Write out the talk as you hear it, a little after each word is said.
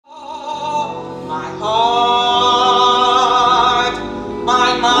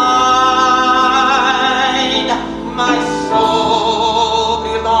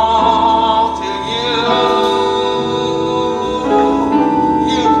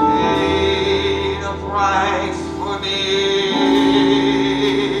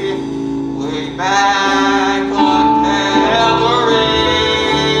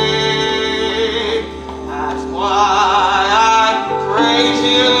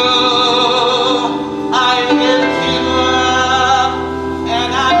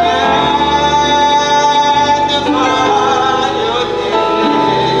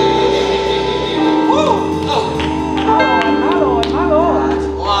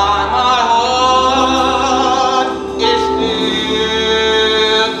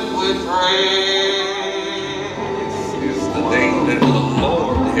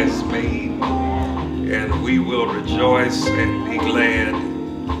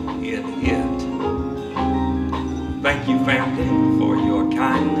Thank you, family, for your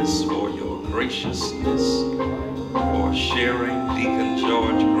kindness, for your graciousness, for sharing Deacon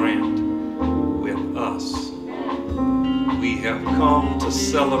George Grant with us. We have come to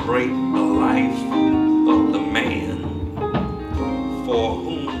celebrate the life of the man for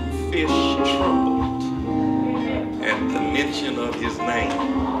whom fish trembled at the mention of his name.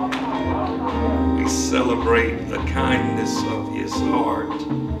 We celebrate the kindness of his heart,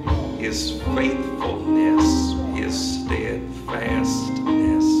 his faithfulness, his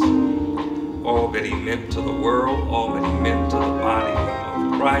steadfastness, all that he meant to the world, all that he meant to the body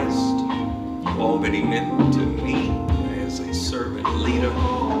of Christ, all that he meant to me as a servant leader,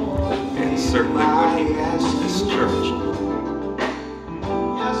 and certainly what he meant to this church.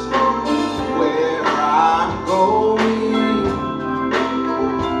 Where I'm going,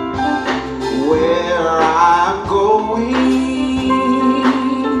 where I'm going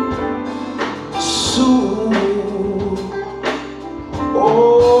soon.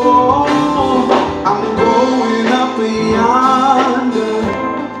 Oh, I'm going up yonder.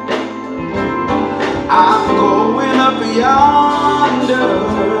 I'm going up yonder.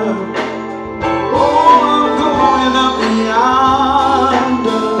 Oh, I'm going up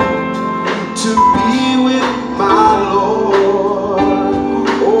yonder to be with my Lord.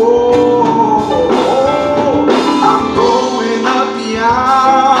 Oh, I'm going up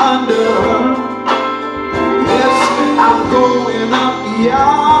yonder. Yes, I'm going up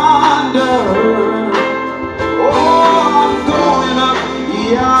yonder. Oh, I'm going up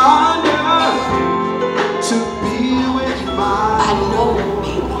yonder to be with my I know,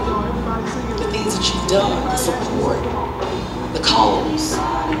 baby, the things that you've done, the support, the calls,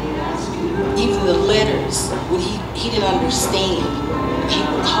 even the letters when he didn't understand. He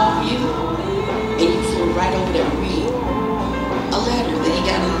would call you and you flew right over there and read a letter that he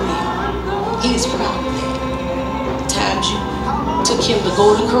got in the mail. He is proud of that. The times you took him to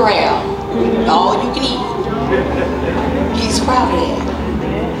Golden Corral, all you can eat, he's proud of that.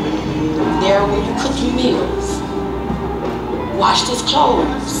 There when you cooked your meals, washed his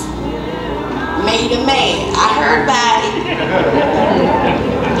clothes, made him mad. I heard about it.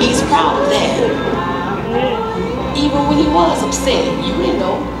 He's proud of that. Even when he was upset, you didn't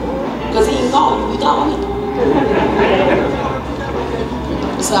know, because he didn't call you, we called him.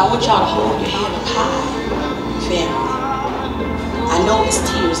 So I want y'all to hold your head up high, family. I know it's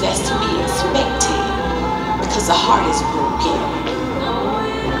tears, that's to be expected, because the heart is broken.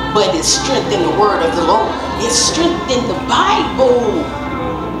 But it's strength in the word of the Lord. It's strength in the Bible.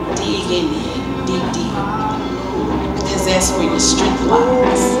 Dig in it, dig deep. Because that's where your strength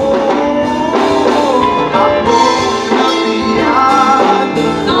lies. I'm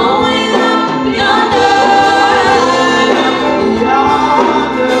going up yonder.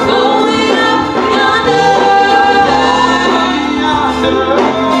 Going up yonder. Going up yonder.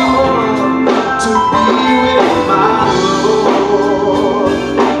 To be with my Lord.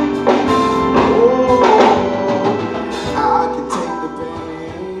 I can take the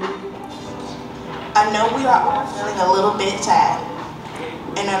pain. I know we are all feeling a little bit sad,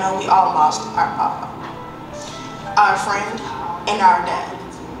 and I know we all lost our papa, our friend, and our dad.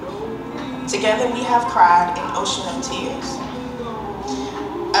 Together we have cried an ocean of tears,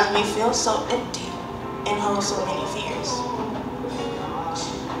 as we feel so empty and hold so many fears.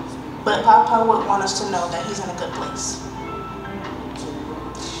 But Papa would want us to know that he's in a good place,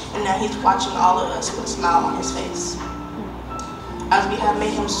 and that he's watching all of us with a smile on his face, as we have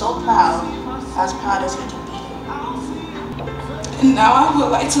made him so proud, as proud as he can be. And now I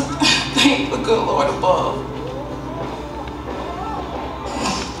would like to thank the good Lord above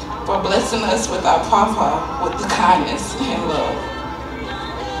for blessing us with our Papa with the kindness and love.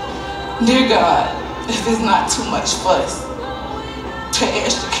 Dear God, if it's not too much for us to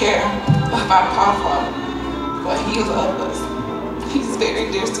extra care of our Papa, but he loves us. He's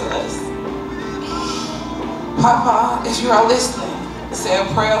very dear to us. Papa, if you are listening, say a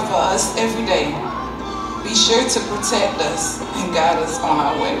prayer for us every day. Be sure to protect us and guide us on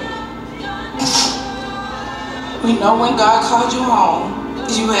our way. We know when God called you home,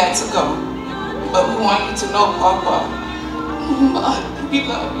 you had to go. But we want you to know, Papa, we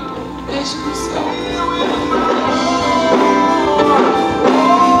love you. Bless yourself.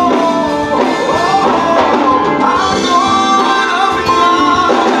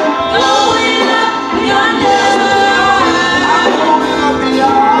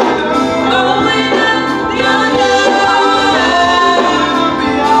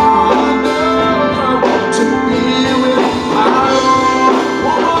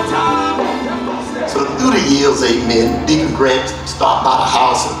 Amen. Deacon Grant stopped by the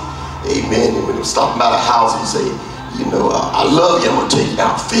house, and amen. And when he was stopping by the house, he said, you know, I love you, I'm gonna take you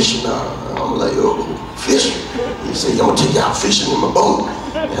out fishing. I'm like, oh, fishing? He said, I'm gonna take you out fishing in my boat.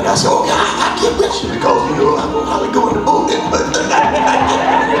 And I said, okay, I get with you because, you know, I know how to go in the boat.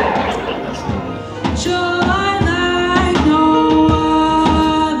 Joy like no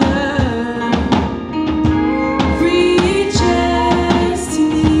other reaches to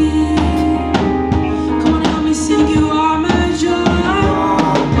me. Come on, help me sing. You are my joy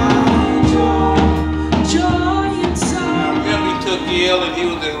inside. I remember he took ill and he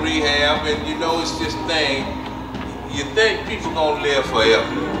was in rehab, and you know, it's this thing. You think people gonna live forever,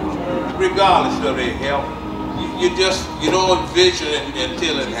 regardless of their health. You don't envision it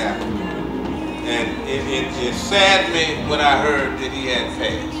until it happens. And it saddened me when I heard that he had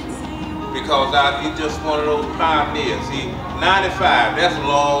passed, because he's just one of those pioneers. 95, that's a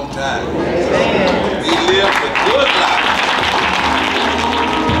long time. He lived a good life.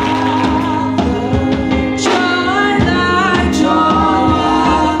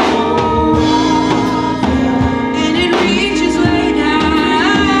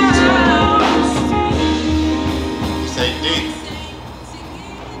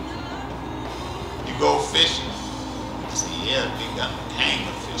 Go fishing? I said, yeah, we got a gang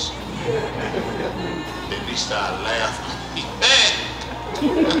of fishing. Then he started laughing.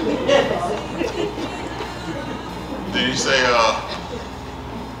 Then he say,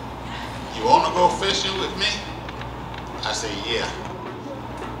 you want to go fishing with me? I said, yeah.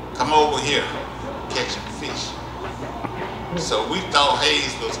 Come over here, catching fish. So we thought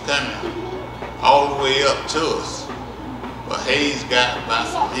Hayes was coming all the way up to us. But Hayes got about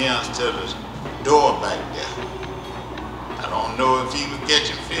from here to the door back there. I don't know if he was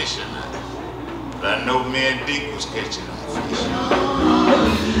catching fish or not, but I know me and Deke was catching them fish.